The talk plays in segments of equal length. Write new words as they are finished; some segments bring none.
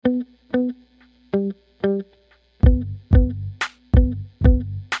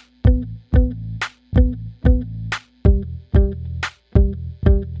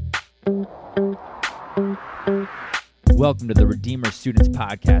Students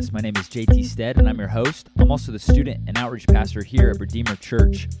Podcast. My name is JT Stead, and I'm your host. I'm also the student and outreach pastor here at Redeemer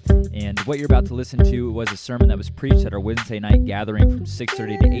Church. And what you're about to listen to was a sermon that was preached at our Wednesday night gathering from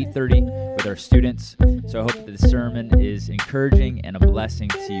 6:30 to 8:30 with our students. So I hope that this sermon is encouraging and a blessing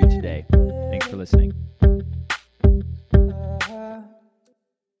to you today. Thanks for listening.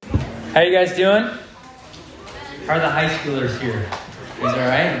 How you guys doing? How are the high schoolers here? You guys all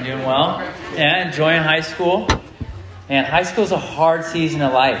right? You doing well? Yeah, enjoying high school? And high school is a hard season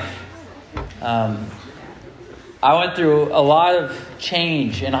of life. I went through a lot of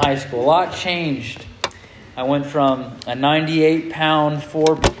change in high school. A lot changed. I went from a 98-pound,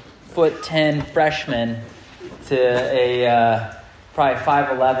 4'10" freshman to a probably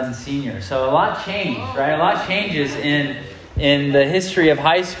 5'11" senior. So a lot changed, right? A lot changes in the history of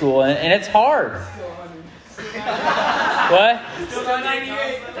high school, and it's hard. What? Still got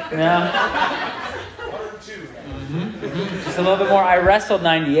 98. Yeah. Just a little bit more. I wrestled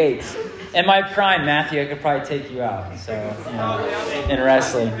 98s. In my prime, Matthew, I could probably take you out. So, in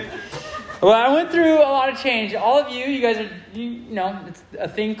wrestling. Well, I went through a lot of change. All of you guys are, it's a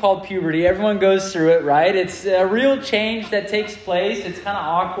thing called puberty. Everyone goes through it, right? It's a real change that takes place. It's kind of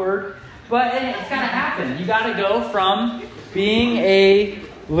awkward, but it's kind of happened. You got to go from being a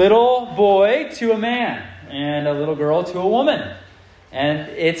little boy to a man and a little girl to a woman. And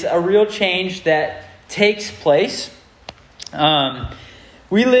it's a real change that takes place.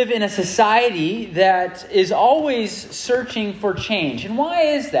 We live in a society that is always searching for change. And why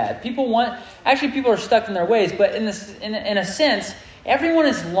is that? People are stuck in their ways, but in a sense, everyone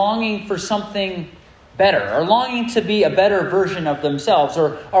is longing for something better, or longing to be a better version of themselves,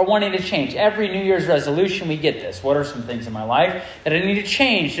 or wanting to change. Every New Year's resolution, we get this. What are some things in my life that I need to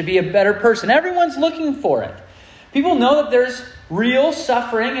change to be a better person? Everyone's looking for it. People know that there's real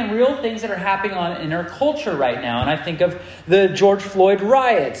suffering and real things that are happening in our culture right now. And I think of the George Floyd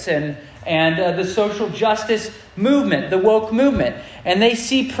riots and the social justice movement, the woke movement. And they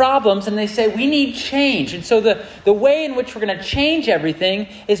see problems and they say, we need change. And so the way in which we're going to change everything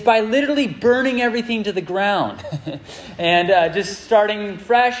is by literally burning everything to the ground and just starting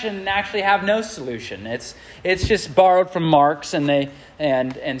fresh and actually have no solution. It's just borrowed from Marx, and they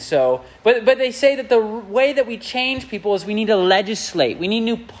say that the way that we change people is we need to legislate. We need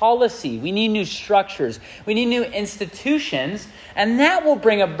new policy. We need new structures. We need new institutions, and that will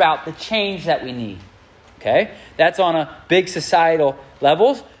bring about the change that we need. Okay? That's on a big societal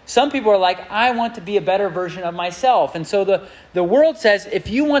level. Some people are like, I want to be a better version of myself. And so the world says, if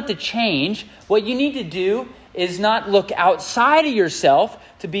you want to change, what you need to do is not look outside of yourself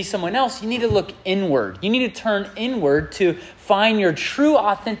to be someone else. You need to look inward. You need to turn inward to find your true,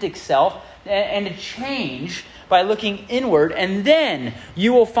 authentic self and to change by looking inward. And then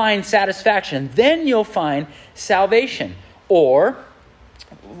you will find satisfaction. Then you'll find salvation. Or,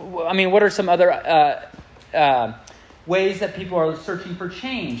 what are some other ways that people are searching for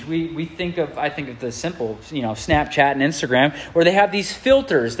change? I think of the simple, Snapchat and Instagram, where they have these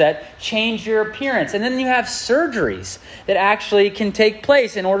filters that change your appearance. And then you have surgeries that actually can take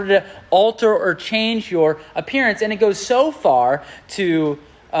place in order to alter or change your appearance. And it goes so far to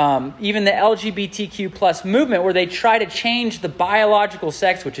even the LGBTQ plus movement, where they try to change the biological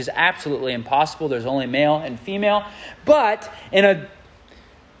sex, which is absolutely impossible. There's only male and female. But in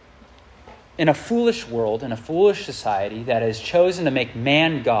a foolish world, in a foolish society that has chosen to make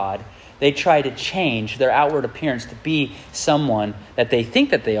man God, they try to change their outward appearance to be someone that they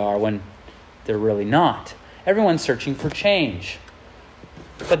think that they are when they're really not. Everyone's searching for change,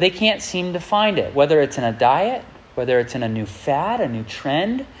 but they can't seem to find it, whether it's in a diet, whether it's in a new fad, a new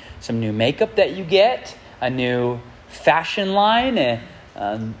trend, some new makeup that you get, a new fashion line,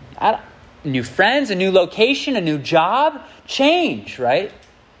 new friends, a new location, a new job. Change, right?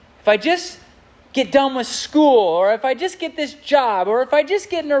 If I just get done with school, or if I just get this job, or if I just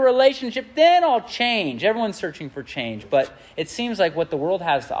get in a relationship, then I'll change. Everyone's searching for change, but it seems like what the world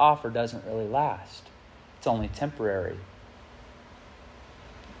has to offer doesn't really last. It's only temporary.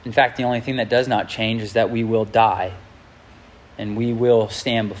 In fact, the only thing that does not change is that we will die, and we will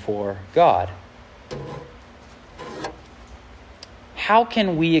stand before God. How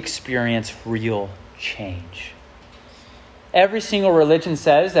can we experience real change? Every single religion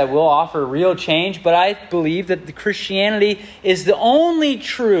says that we'll offer real change, but I believe that Christianity is the only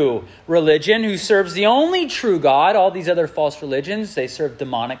true religion who serves the only true God. All these other false religions, they serve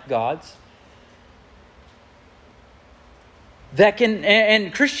demonic gods.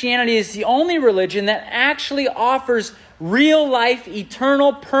 And Christianity is the only religion that actually offers real life,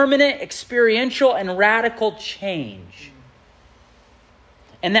 eternal, permanent, experiential, and radical change.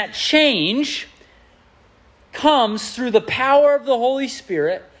 And that change comes through the power of the Holy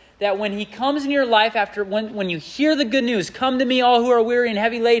Spirit, that when he comes in your life when you hear the good news, come to me all who are weary and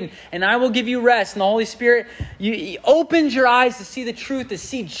heavy laden, and I will give you rest. And the Holy Spirit he opens your eyes to see the truth, to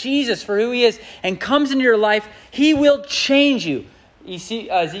see Jesus for who he is, and comes into your life. He will change you. You see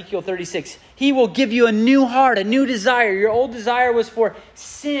Ezekiel 36. He will give you a new heart, a new desire. Your old desire was for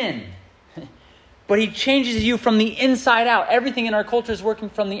sin. But he changes you from the inside out. Everything in our culture is working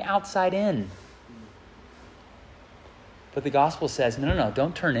from the outside in. But the gospel says, no,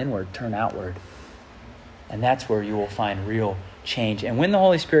 don't turn inward, turn outward. And that's where you will find real change. And when the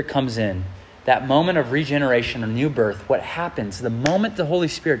Holy Spirit comes in, that moment of regeneration or new birth, what happens the moment the Holy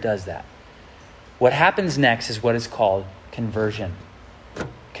Spirit does that? What happens next is what is called conversion.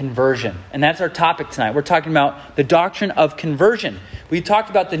 Conversion. And that's our topic tonight. We're talking about the doctrine of conversion. We talked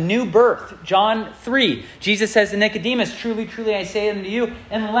about the new birth. John 3, Jesus says to Nicodemus, truly, truly, I say unto you,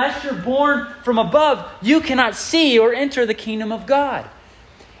 unless you're born from above, you cannot see or enter the kingdom of God.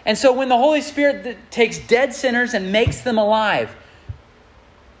 And so when the Holy Spirit takes dead sinners and makes them alive,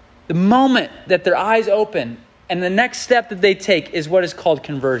 the moment that their eyes open, and the next step that they take is what is called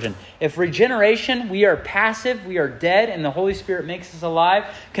conversion. If regeneration, we are passive, we are dead, and the Holy Spirit makes us alive.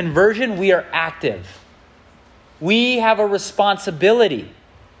 Conversion, we are active. We have a responsibility.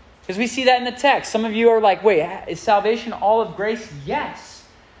 Because we see that in the text. Some of you are like, wait, is salvation all of grace? Yes.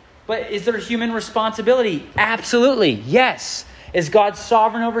 But is there human responsibility? Absolutely, yes. Is God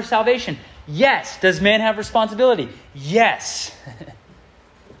sovereign over salvation? Yes. Does man have responsibility? Yes.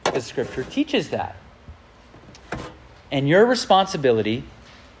 The Scripture teaches that. And your responsibility,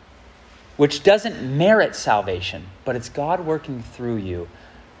 which doesn't merit salvation, but it's God working through you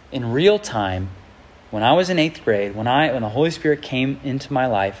in real time. When I was in 8th grade, when the Holy Spirit came into my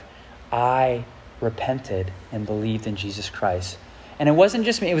life, I repented and believed in Jesus Christ. And it wasn't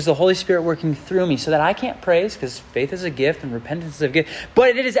just me, it was the Holy Spirit working through me, so that I can't praise, because faith is a gift and repentance is a gift,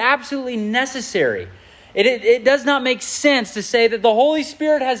 but it is absolutely necessary. It does not make sense to say that the Holy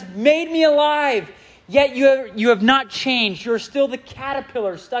Spirit has made me alive, yet you have not changed. You're still the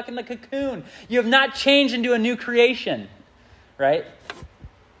caterpillar stuck in the cocoon. You have not changed into a new creation, right?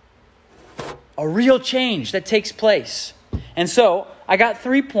 A real change that takes place. And so I got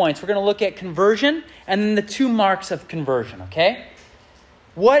 3 points. We're going to look at conversion and then the 2 marks of conversion, okay?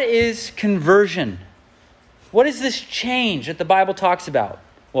 What is conversion? What is this change that the Bible talks about?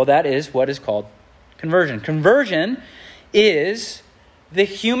 Well, that is what is called conversion. Conversion is the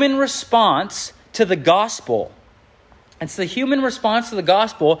human response to the gospel. It's the human response to the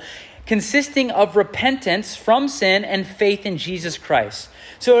gospel consisting of repentance from sin and faith in Jesus Christ.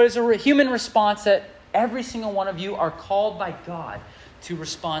 So it is a human response that every single one of you are called by God to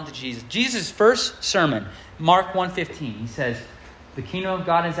respond to Jesus. Jesus' first sermon, Mark 1:15, he says, the kingdom of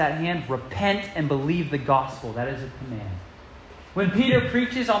God is at hand. Repent and believe the gospel. That is a command. When Peter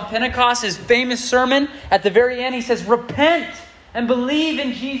preaches on Pentecost, his famous sermon, at the very end, he says, repent and believe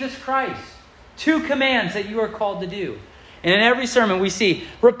in Jesus Christ. 2 commands that you are called to do. And in every sermon we see,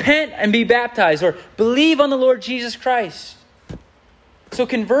 repent and be baptized, or believe on the Lord Jesus Christ. So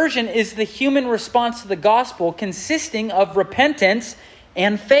conversion is the human response to the gospel consisting of repentance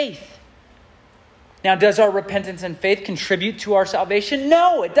and faith. Now, does our repentance and faith contribute to our salvation?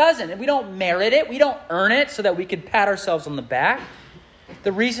 No, it doesn't. We don't merit it. We don't earn it so that we can pat ourselves on the back.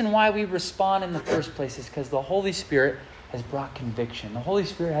 The reason why we respond in the first place is because the Holy Spirit has brought conviction. The Holy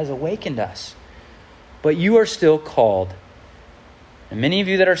Spirit has awakened us. But you are still called. And many of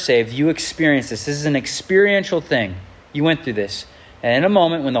you that are saved, you experience this. This is an experiential thing. You went through this. And in a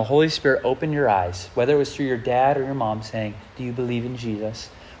moment when the Holy Spirit opened your eyes, whether it was through your dad or your mom saying, do you believe in Jesus?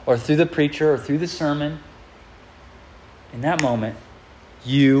 Or through the preacher or through the sermon, in that moment,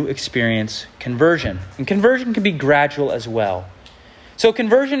 you experience conversion. And conversion can be gradual as well. So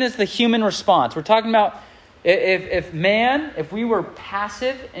conversion is the human response. We're talking about if we were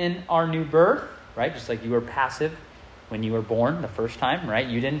passive in our new birth, right? Just like you were passive when you were born the first time, right?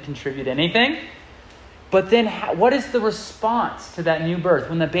 You didn't contribute anything. But then what is the response to that new birth?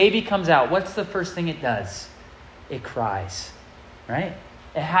 When the baby comes out, what's the first thing it does? It cries, right?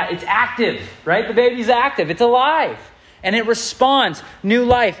 It's active, right? The baby's active. It's alive. And it responds new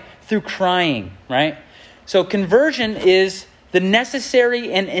life through crying, right? So conversion is the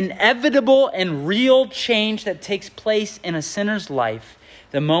necessary and inevitable and real change that takes place in a sinner's life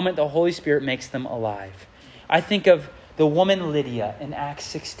the moment the Holy Spirit makes them alive. I think of the woman Lydia in Acts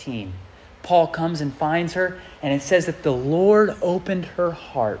 16. Paul comes and finds her, and it says that the Lord opened her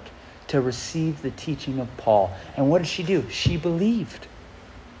heart to receive the teaching of Paul. And what did she do? She believed.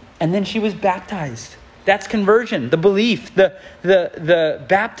 And then she was baptized. That's conversion, the belief, the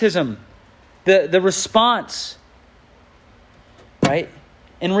baptism. The response, right?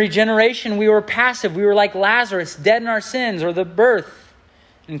 In regeneration, we were passive. We were like Lazarus, dead in our sins, or the birth.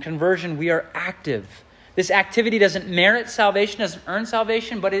 In conversion, we are active. This activity doesn't merit salvation, doesn't earn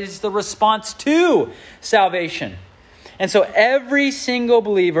salvation, but it is the response to salvation. And so every single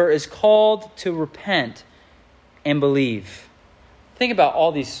believer is called to repent and believe. Think about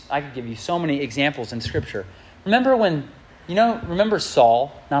all these. I could give you so many examples in Scripture. Remember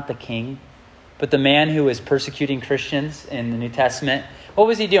Saul, not the king, but the man who was persecuting Christians in the New Testament? What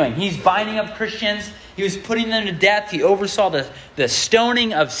was he doing? He's binding up Christians. He was putting them to death. He oversaw the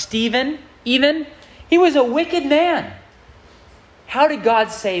stoning of Stephen, even. He was a wicked man. How did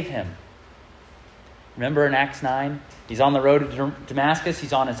God save him? Remember in Acts 9? He's on the road to Damascus.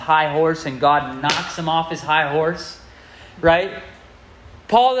 He's on his high horse, and God knocks him off his high horse. Right?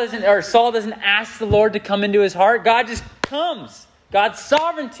 Saul doesn't ask the Lord to come into his heart. God just comes. God's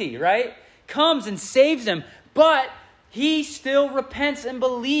sovereignty, right? Comes and saves him. But he still repents and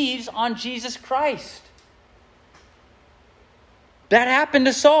believes on Jesus Christ. That happened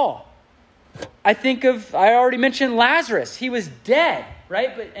to Saul. I already mentioned Lazarus. He was dead,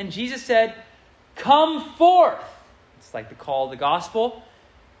 right? And Jesus said, come forth. It's like the call of the gospel.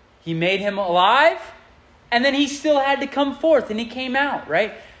 He made him alive, and then he still had to come forth, and he came out,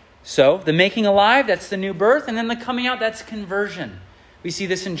 right? So the making alive, that's the new birth, and then the coming out, that's conversion. We see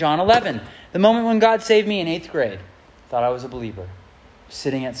this in John 11. The moment when God saved me in 8th grade, thought I was a believer.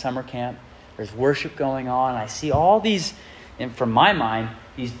 Sitting at summer camp, there's worship going on. I see all these, and from my mind,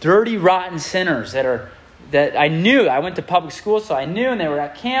 these dirty, rotten sinners that I knew. I went to public school, so I knew, and they were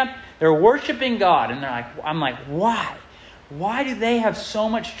at camp. They're worshiping God, and I'm like, why? Why do they have so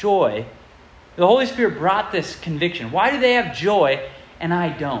much joy? The Holy Spirit brought this conviction. Why do they have joy and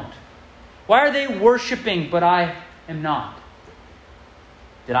I don't? Why are they worshiping but I am not?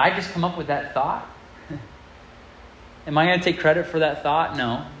 Did I just come up with that thought? Am I going to take credit for that thought?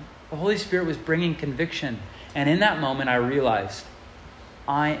 No. The Holy Spirit was bringing conviction. And in that moment, I realized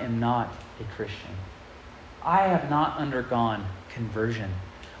I am not a Christian. I have not undergone conversion.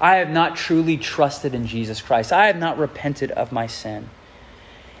 I have not truly trusted in Jesus Christ. I have not repented of my sin.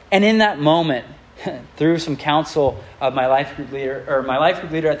 And in that moment, through some counsel of my life group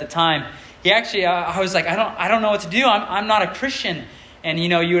leader at the time, he actually, I was like, I don't know what to do. I'm not a Christian. And,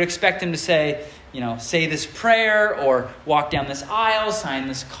 you would expect him to say, say this prayer or walk down this aisle, sign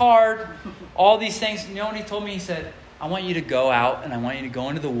this card, all these things. You know what he told me? He said, I want you to go out and I want you to go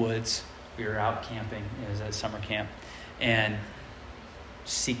into the woods. We were out camping. It was at summer camp. And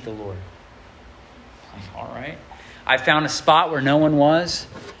seek the Lord. I'm like, all right. I found a spot where no one was,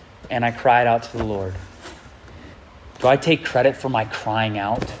 and I cried out to the Lord. Do I take credit for my crying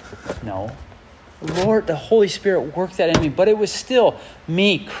out? No. Lord, the Holy Spirit worked that in me, but it was still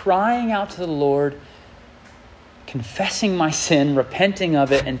me crying out to the Lord, confessing my sin, repenting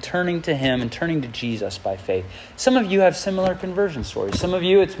of it, and turning to Him and turning to Jesus by faith. Some of you have similar conversion stories. Some of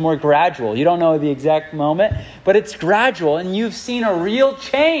you, it's more gradual. You don't know the exact moment, but it's gradual, and you've seen a real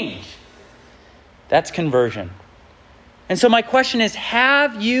change. That's conversion. And so my question is,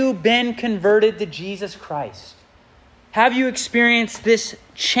 have you been converted to Jesus Christ? Have you experienced this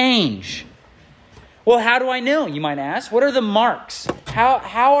change? Well, how do I know, you might ask? What are the marks?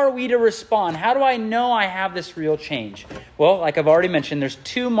 How are we to respond? How do I know I have this real change? Well, like I've already mentioned, there's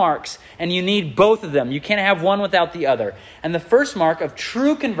 2 marks, and you need both of them. You can't have one without the other. And the first mark of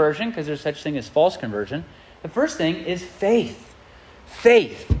true conversion, because there's such thing as false conversion, the first thing is faith.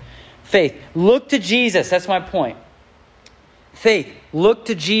 Faith. Look to Jesus. That's my point. Faith. Look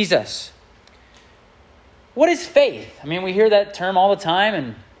to Jesus. What is faith? I mean, we hear that term all the time,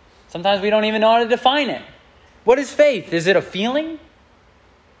 and sometimes we don't even know how to define it. What is faith? Is it a feeling?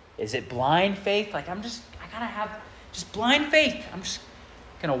 Is it blind faith? Like, I gotta have just blind faith. I'm just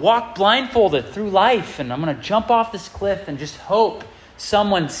going to walk blindfolded through life, and I'm going to jump off this cliff and just hope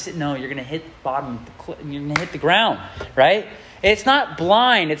no, you're going to hit the bottom of the cliff, and you're going to hit the ground, right? It's not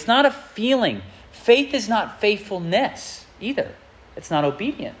blind. It's not a feeling. Faith is not faithfulness either. It's not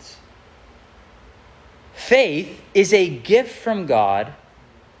obedience. Faith is a gift from God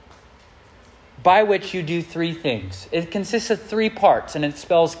by which you do 3 things. It consists of 3 parts, and it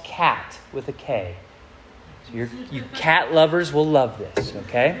spells cat with a K. So you cat lovers will love this,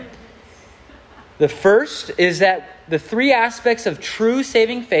 okay? The first is that the 3 aspects of true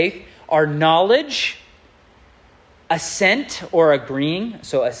saving faith are knowledge, assent or agreeing.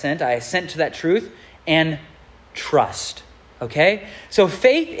 So assent, I assent to that truth, and trust. Okay? So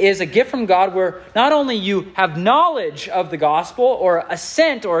faith is a gift from God where not only you have knowledge of the gospel or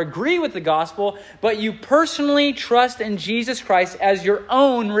assent or agree with the gospel, but you personally trust in Jesus Christ as your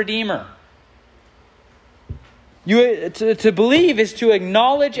own Redeemer. To believe is to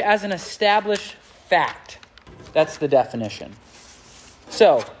acknowledge as an established fact. That's the definition.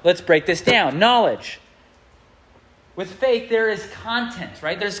 So, let's break this down. Knowledge. With faith, there is content,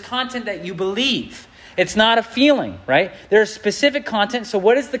 right? There's content that you believe. It's not a feeling, right? There's specific content. So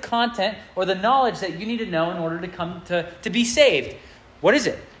what is the content or the knowledge that you need to know in order to come to be saved? What is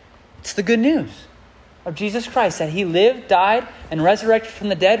it? It's the good news of Jesus Christ, that he lived, died, and resurrected from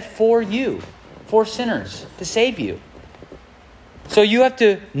the dead for you, for sinners, to save you. So you have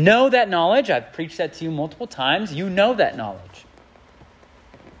to know that knowledge. I've preached that to you multiple times. You know that knowledge.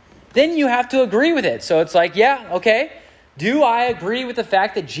 Then you have to agree with it. So it's like, yeah, okay. Do I agree with the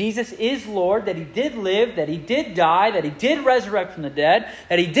fact that Jesus is Lord, that he did live, that he did die, that he did resurrect from the dead,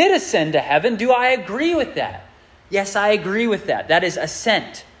 that he did ascend to heaven? Do I agree with that? Yes, I agree with that. That is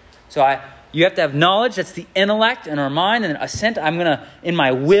assent. So you have to have knowledge. That's the intellect in our mind. And assent, I'm going to, in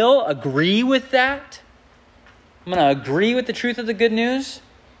my will, agree with that. I'm going to agree with the truth of the good news.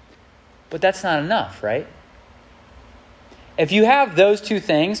 But that's not enough, right? If you have those two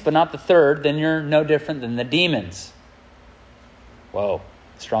things, but not the third, then you're no different than the demons. Whoa,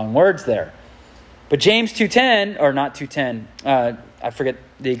 strong words there. But James 2:10, or not 2:10, I forget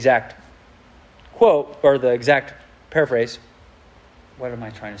the exact quote, or the exact paraphrase. What am I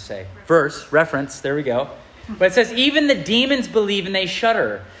trying to say? Reference, there we go. But it says, even the demons believe and they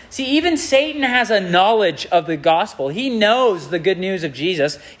shudder. See, even Satan has a knowledge of the gospel. He knows the good news of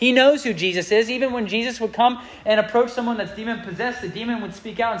Jesus. He knows who Jesus is. Even when Jesus would come and approach someone that's demon-possessed, the demon would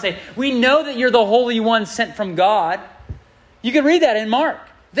speak out and say, we know that you're the Holy One sent from God. You can read that in Mark.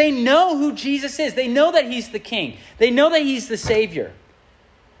 They know who Jesus is. They know that he's the king. They know that he's the Savior.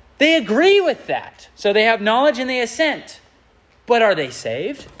 They agree with that. So they have knowledge and they assent. But are they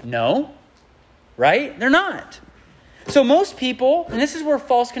saved? No. Right? They're not. So most people, and this is where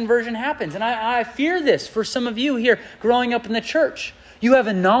false conversion happens, and I fear this for some of you here growing up in the church. You have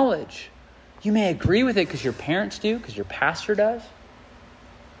a knowledge. You may agree with it because your parents do, because your pastor does,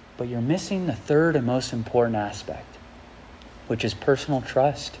 but you're missing the third and most important aspect, which is personal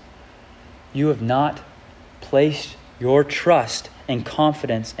trust. You have not placed your trust and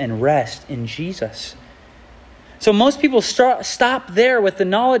confidence and rest in Jesus. So most people stop there with the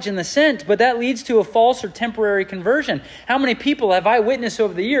knowledge and the assent, but that leads to a false or temporary conversion. How many people have I witnessed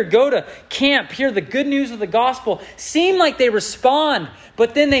over the year go to camp, hear the good news of the gospel, seem like they respond,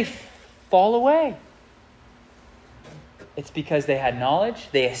 but then they fall away? It's because they had knowledge,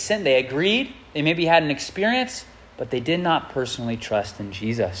 they assent, they agreed, they maybe had an experience, but they did not personally trust in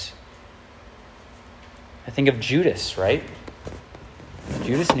Jesus. I think of Judas, right?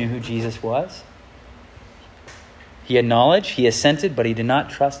 Judas knew who Jesus was. He had knowledge, he assented, but he did not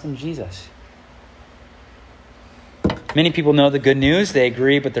trust in Jesus. Many people know the good news, they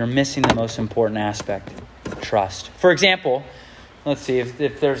agree, but they're missing the most important aspect, trust. For example, let's see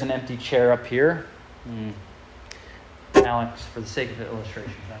if there's an empty chair up here. Alex, for the sake of the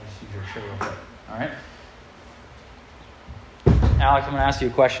illustration, I'll just use your chair real quick. All right? Alex, I'm going to ask you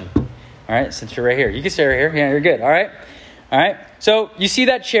a question. All right, since you're right here. You can stay right here. Yeah, you're good. All right? All right, so you see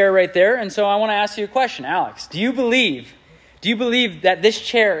that chair right there, and so I want to ask you a question. Alex, do you believe that this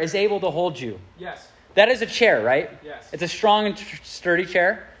chair is able to hold you? Yes. That is a chair, right? Yes. It's a strong and sturdy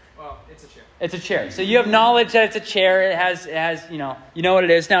chair? Well, it's a chair. It's a chair. So you have knowledge that it's a chair. It has, you know what it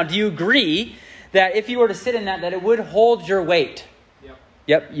is. Now, do you agree that if you were to sit in that it would hold your weight? Yep.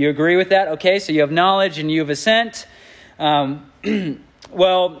 Yep, you agree with that? Okay, so you have knowledge and you have assent.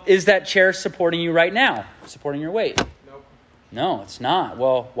 Well, is that chair supporting you right now? Supporting your weight? No, it's not.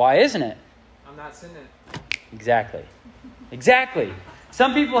 Well, why isn't it? I'm not sitting in it. Exactly.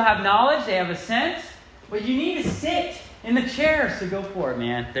 Some people have knowledge, they have assent, but you need to sit in the chair, so go for it,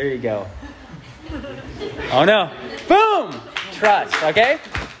 man. There you go. Oh no. Boom! Trust, okay?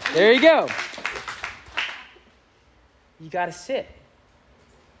 There you go. You got to sit.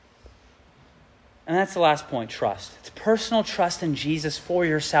 And that's the last point, trust. It's personal trust in Jesus for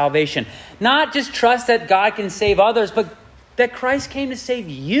your salvation. Not just trust that God can save others, but that Christ came to save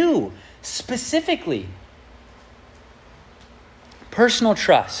you specifically. Personal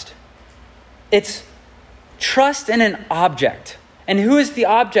trust. It's trust in an object. And who is the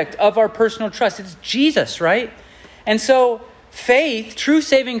object of our personal trust? It's Jesus, right? And so faith, true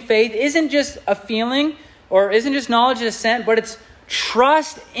saving faith, isn't just a feeling or isn't just knowledge and assent, but it's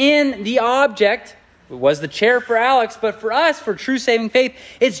trust in the object. It was the chair for Alex, but for us, for true saving faith,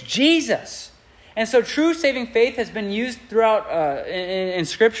 it's Jesus. And so true saving faith has been used throughout in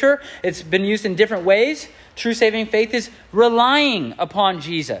Scripture. It's been used in different ways. True saving faith is relying upon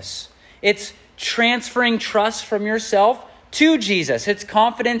Jesus. It's transferring trust from yourself to Jesus. It's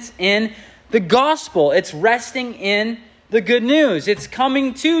confidence in The gospel, it's resting in the good news. It's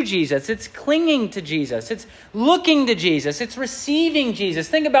coming to Jesus. It's clinging to Jesus. It's looking to Jesus. It's receiving Jesus.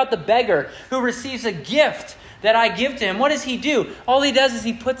 Think about the beggar who receives a gift that I give to him. What does he do? All he does is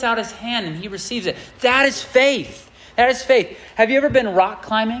he puts out his hand and he receives it. That is faith. That is faith. Have you ever been rock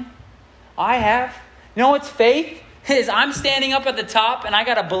climbing? I have. You know what's faith? It is I'm standing up at the top and I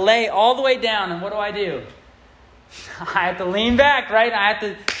got to belay all the way down. And what do? I have to lean back, right? I have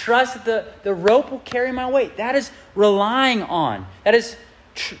to trust that the rope will carry my weight. That is relying on. That is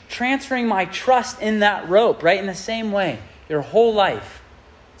transferring my trust in that rope, right? In the same way, your whole life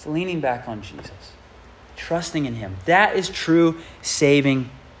is leaning back on Jesus, trusting in him. That is true saving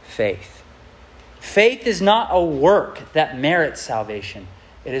faith. Faith is not a work that merits salvation.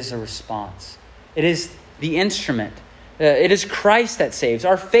 It is a response. It is the instrument. It is Christ that saves.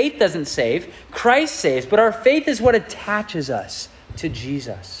 Our faith doesn't save. Christ saves. But our faith is what attaches us to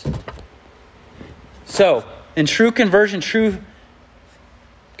Jesus. So, in true conversion,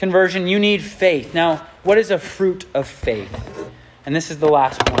 you need faith. Now, what is a fruit of faith? And this is the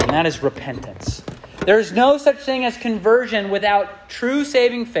last point, and that is repentance. There is no such thing as conversion without true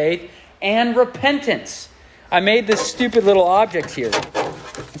saving faith and repentance. I made this stupid little object here.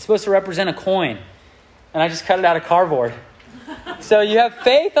 It's supposed to represent a coin. And I just cut it out of cardboard. So you have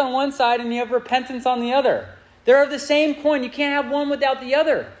faith on one side and you have repentance on the other. They're the same coin. You can't have one without the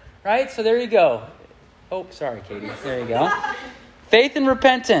other. Right? So there you go. Oh, sorry, Katie. There you go. Faith and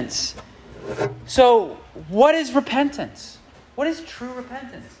repentance. So what is repentance? What is true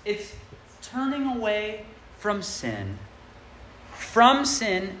repentance? It's turning away from sin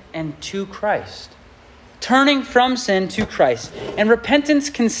and to Christ. Turning from sin to Christ. And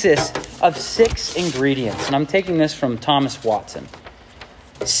repentance consists of 6 ingredients. And I'm taking this from Thomas Watson.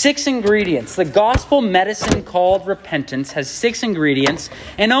 6 ingredients. The gospel medicine called repentance has 6 ingredients,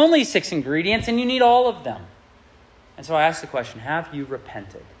 and only 6 ingredients, and you need all of them. And so I asked the question, have you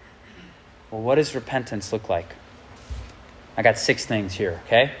repented? Well, what does repentance look like? I got 6 things here,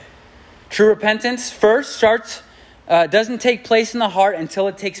 okay? True repentance first doesn't take place in the heart until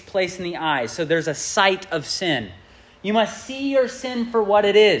it takes place in the eyes. So there's a sight of sin. You must see your sin for what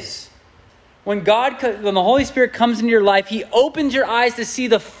it is. When the Holy Spirit comes into your life, He opens your eyes to see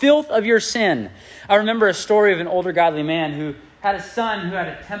the filth of your sin. I remember a story of an older godly man who had a son who had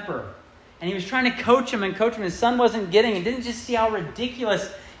a temper. And he was trying to coach him. His son wasn't getting it. Didn't just see how ridiculous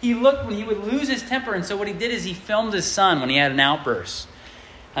he looked when he would lose his temper. And so what he did is he filmed his son when he had an outburst.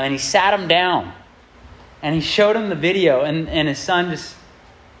 And then he sat him down. And he showed him the video, and his son just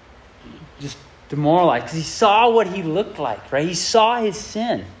demoralized because he saw what he looked like, right? He saw his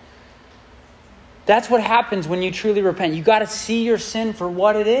sin. That's what happens when you truly repent. You got to see your sin for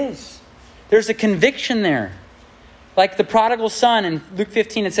what it is. There's a conviction there. Like the prodigal son in Luke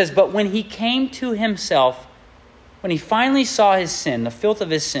 15, it says, but when he came to himself, when he finally saw his sin, the filth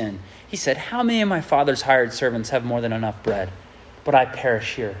of his sin, he said, how many of my father's hired servants have more than enough bread? But I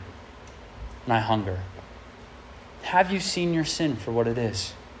perish here, and I hunger. Have you seen your sin for what it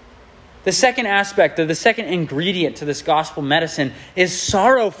is? The second aspect, or the second ingredient to this gospel medicine is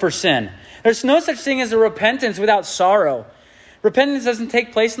sorrow for sin. There's no such thing as a repentance without sorrow. Repentance doesn't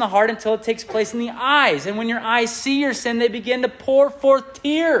take place in the heart until it takes place in the eyes. And when your eyes see your sin, they begin to pour forth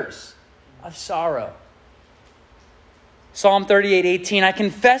tears of sorrow. Psalm 38:18, I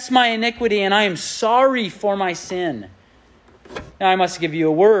confess my iniquity and I am sorry for my sin. Now, I must give you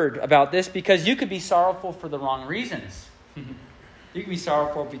a word about this because you could be sorrowful for the wrong reasons. You could be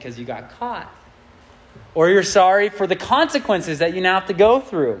sorrowful because you got caught. Or you're sorry for the consequences that you now have to go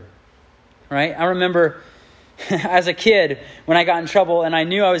through. Right? I remember as a kid when I got in trouble and I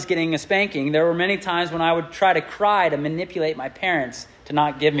knew I was getting a spanking, there were many times when I would try to cry to manipulate my parents to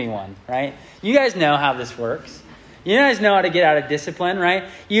not give me one. Right? You guys know how this works. You guys know how to get out of discipline, right?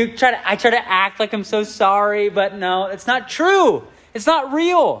 I try to act like I'm so sorry, but no, it's not true. It's not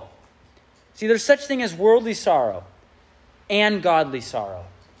real. See, there's such thing as worldly sorrow and godly sorrow.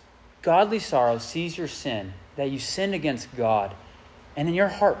 Godly sorrow sees your sin, that you sinned against God, and then your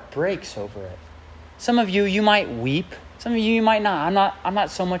heart breaks over it. Some of you might weep. Some of you might not. I'm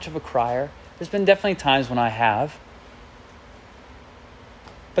not so much of a crier. There's been definitely times when I have.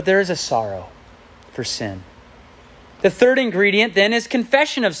 But there is a sorrow for sin. The third ingredient then is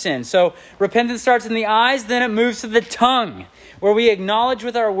confession of sin. So repentance starts in the eyes, then it moves to the tongue, where we acknowledge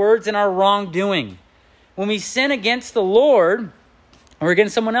with our words and our wrongdoing. When we sin against the Lord, or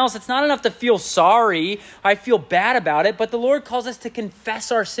against someone else, it's not enough to feel sorry. I feel bad about it. But the Lord calls us to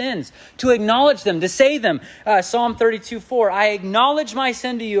confess our sins, to acknowledge them, to say them. Psalm 32:4, I acknowledge my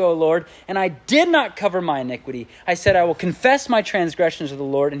sin to you, O Lord, and I did not cover my iniquity. I said, I will confess my transgressions to the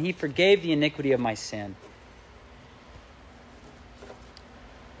Lord, and he forgave the iniquity of my sin.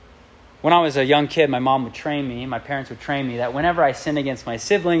 When I was a young kid, my parents would train me that whenever I sinned against my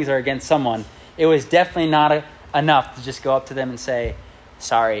siblings or against someone, it was definitely not enough to just go up to them and say,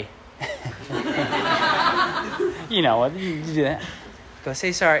 sorry. You do that. Go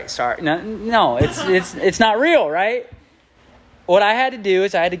say sorry. No, it's not real, right? What I had to do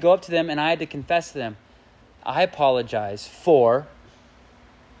is I had to go up to them and I had to confess to them, I apologize for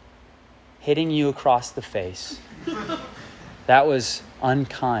hitting you across the face. That was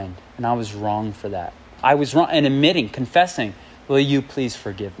unkind, and I was wrong for that. I was wrong, and confessing, will you please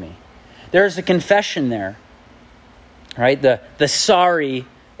forgive me? There's a confession there, right? The sorry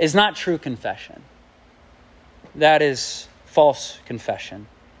is not true confession. That is false confession.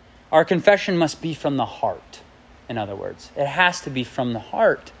 Our confession must be from the heart, in other words. It has to be from the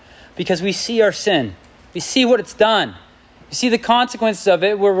heart because we see our sin. We see what it's done. We see the consequences of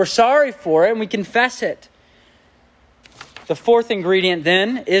it where we're sorry for it and we confess it. The fourth ingredient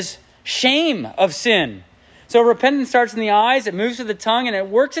then is shame of sin. So repentance starts in the eyes, it moves to the tongue, and it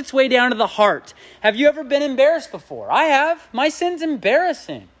works its way down to the heart. Have you ever been embarrassed before? I have. My sin's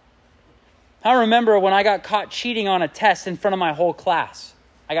embarrassing. I remember when I got caught cheating on a test in front of my whole class.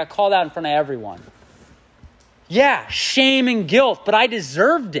 I got called out in front of everyone. Yeah, shame and guilt, but I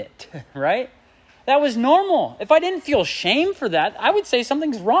deserved it, right? That was normal. If I didn't feel shame for that, I would say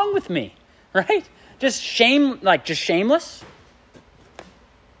something's wrong with me, right? Just shameless.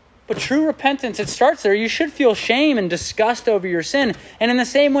 But true repentance, it starts there. You should feel shame and disgust over your sin. And in the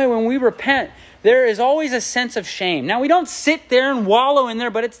same way, when we repent, there is always a sense of shame. Now, we don't sit there and wallow in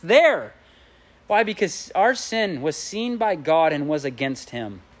there, but it's there. Why? Because our sin was seen by God and was against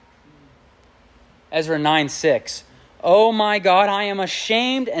him. Ezra 9:6. Oh my God, I am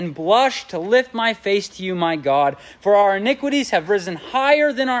ashamed and blush to lift my face to you, my God. For our iniquities have risen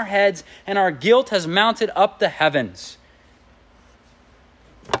higher than our heads, and our guilt has mounted up the heavens.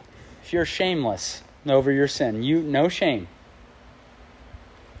 If you're shameless over your sin, no shame.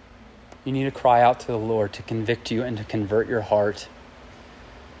 You need to cry out to the Lord to convict you and to convert your heart.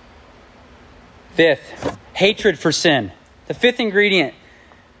 Fifth, hatred for sin. The fifth ingredient.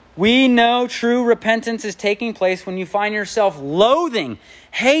 We know true repentance is taking place when you find yourself loathing,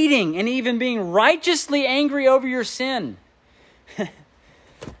 hating, and even being righteously angry over your sin.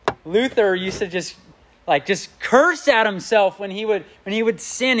 Luther used to just curse at himself when he would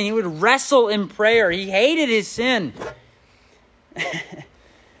sin. He would wrestle in prayer. He hated his sin.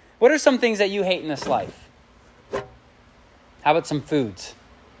 What are some things that you hate in this life? How about some foods?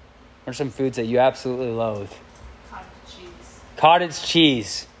 What are some foods that you absolutely loathe? Cottage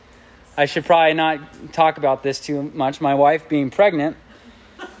cheese. I should probably not talk about this too much. My wife, being pregnant,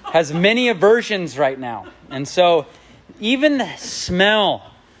 has many aversions right now. And so even the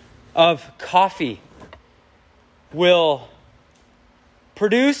smell of coffee will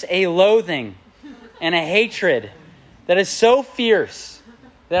produce a loathing and a hatred that is so fierce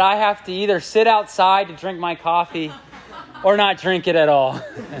that I have to either sit outside to drink my coffee or not drink it at all.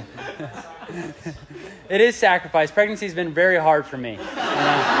 It is sacrifice. Pregnancy has been very hard for me.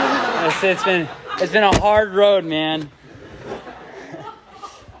 It's been a hard road, man.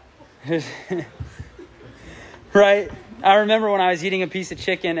 Right? I remember when I was eating a piece of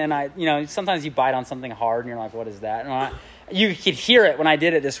chicken and sometimes you bite on something hard and you're like, what is that? And you could hear it when I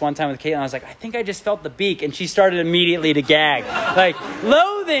did it this one time with Caitlin. I was like, I think I just felt the beak. And she started immediately to gag. Like,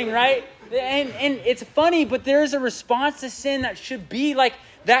 loathing, right? And it's funny, but there's a response to sin that should be like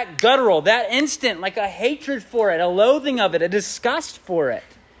that guttural, that instant, like a hatred for it, a loathing of it, a disgust for it.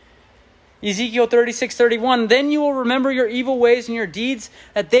 Ezekiel 36:31, then you will remember your evil ways and your deeds,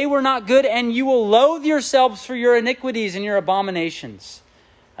 that they were not good, and you will loathe yourselves for your iniquities and your abominations.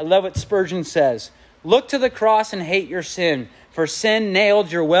 I love what Spurgeon says. Look to the cross and hate your sin, for sin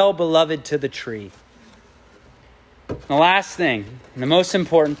nailed your well-beloved to the tree. The last thing, and the most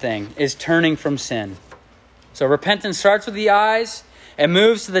important thing, is turning from sin. So repentance starts with the eyes, it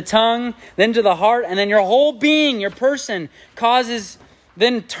moves to the tongue, then to the heart, and then your whole being, your person,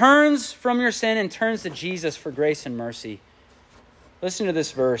 then turns from your sin and turns to Jesus for grace and mercy. Listen to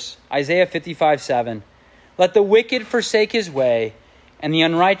this verse, Isaiah 55:7. Let the wicked forsake his way, and the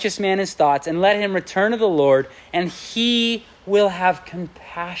unrighteous man his thoughts, and let him return to the Lord, and he will have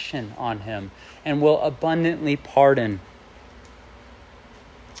compassion on him and will abundantly pardon.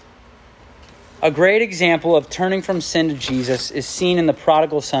 A great example of turning from sin to Jesus is seen in the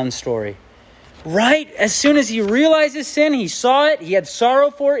prodigal son story. Right as soon as he realized his sin, he saw it, he had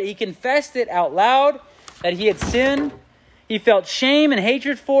sorrow for it, he confessed it out loud that he had sinned. He felt shame and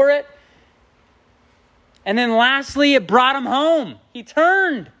hatred for it. And then lastly, it brought him home. He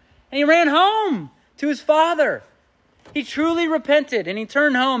turned and he ran home to his father. He truly repented and he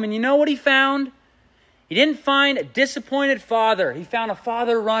turned home. And you know what he found? He didn't find a disappointed father. He found a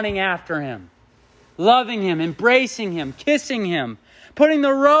father running after him, loving him, embracing him, kissing him, putting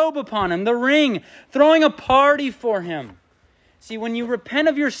the robe upon him, the ring, throwing a party for him. See, when you repent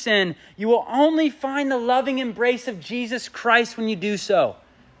of your sin, you will only find the loving embrace of Jesus Christ when you do so.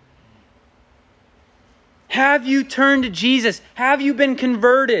 Have you turned to Jesus? Have you been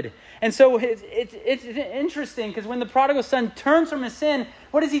converted? And so it's interesting because when the prodigal son turns from his sin,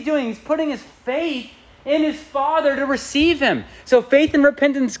 what is he doing? He's putting his faith in his Father to receive him. So faith and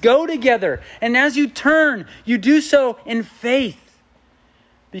repentance go together. And as you turn, you do so in faith.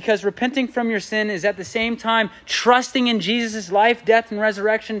 Because repenting from your sin is at the same time trusting in Jesus' life, death, and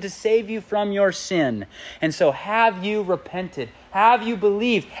resurrection to save you from your sin. And so have you repented? Have you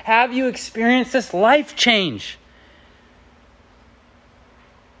believed? Have you experienced this life change?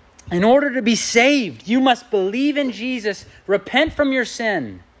 In order to be saved, you must believe in Jesus, repent from your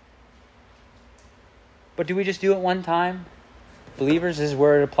sin. But do we just do it one time? Believers, this is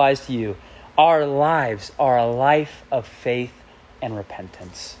where it applies to you. Our lives are a life of faith and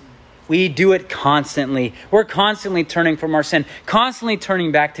repentance. We do it constantly. We're constantly turning from our sin, constantly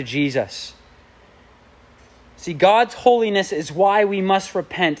turning back to Jesus. See, God's holiness is why we must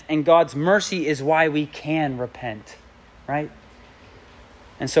repent, and God's mercy is why we can repent, right?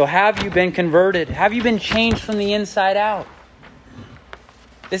 And so have you been converted? Have you been changed from the inside out?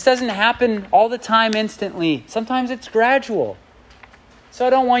 This doesn't happen all the time instantly. Sometimes it's gradual. So I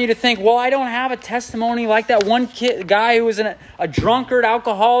don't want you to think, well, I don't have a testimony like that one guy who was a drunkard,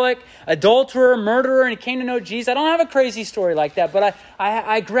 alcoholic, adulterer, murderer, and he came to know Jesus. I don't have a crazy story like that, but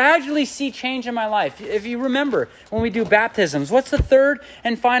I gradually see change in my life. If you remember, when we do baptisms, what's the third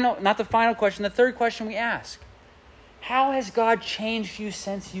and final, not the final question, the third question we ask? How has God changed you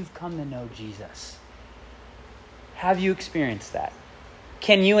since you've come to know Jesus? Have you experienced that?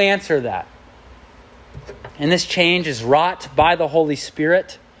 Can you answer that? And this change is wrought by the Holy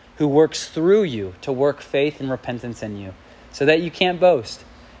Spirit who works through you to work faith and repentance in you so that you can't boast.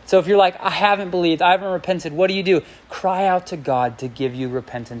 So if you're like, I haven't believed, I haven't repented, what do? Cry out to God to give you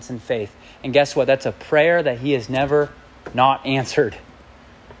repentance and faith. And guess what? That's a prayer that He has never not answered.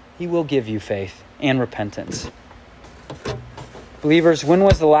 He will give you faith and repentance. Believers, when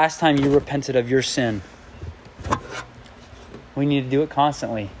was the last time you repented of your sin? We need to do it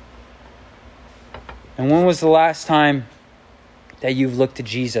constantly. And when was the last time that you've looked to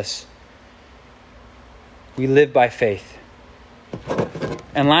Jesus? We live by faith.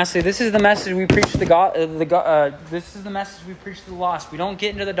 And lastly, this is the message we preach to this is the message we preach to the lost. We don't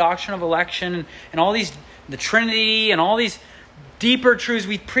get into the doctrine of election and all these, the Trinity and all these deeper truths.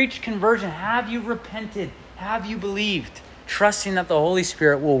 We preach conversion. Have you repented? Have you believed? Trusting that the Holy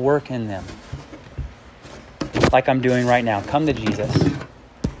Spirit will work in them. Like I'm doing right now. Come to Jesus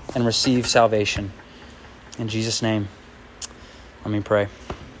and receive salvation. In Jesus' name, let me pray.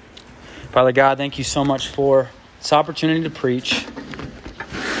 Father God, thank you so much for this opportunity to preach.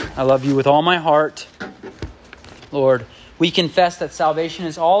 I love you with all my heart. Lord, we confess that salvation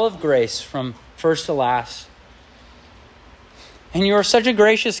is all of grace from first to last. And you are such a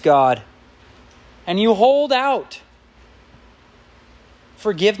gracious God. And you hold out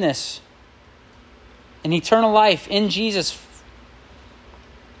forgiveness and eternal life in Jesus.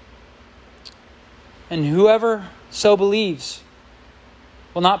 And whoever so believes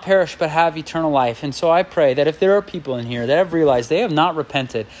will not perish but have eternal life. And so I pray that if there are people in here that have realized they have not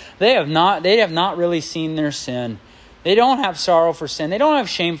repented, they have not really seen their sin. They don't have sorrow for sin. They don't have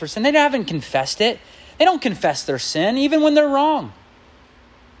shame for sin. They haven't confessed it. They don't confess their sin even when they're wrong.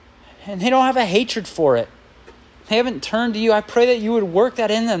 And they don't have a hatred for it. They haven't turned to you. I pray that you would work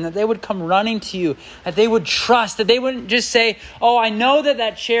that in them, that they would come running to you, that they would trust, that they wouldn't just say, oh, I know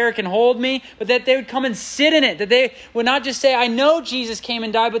that chair can hold me, but that they would come and sit in it, that they would not just say, I know Jesus came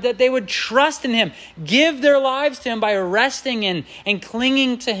and died, but that they would trust in Him, give their lives to Him by resting in and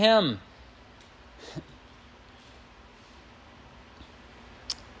clinging to Him.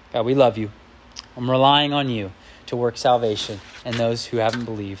 God, we love you. I'm relying on you to work salvation in those who haven't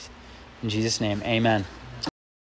believed. In Jesus' name, amen.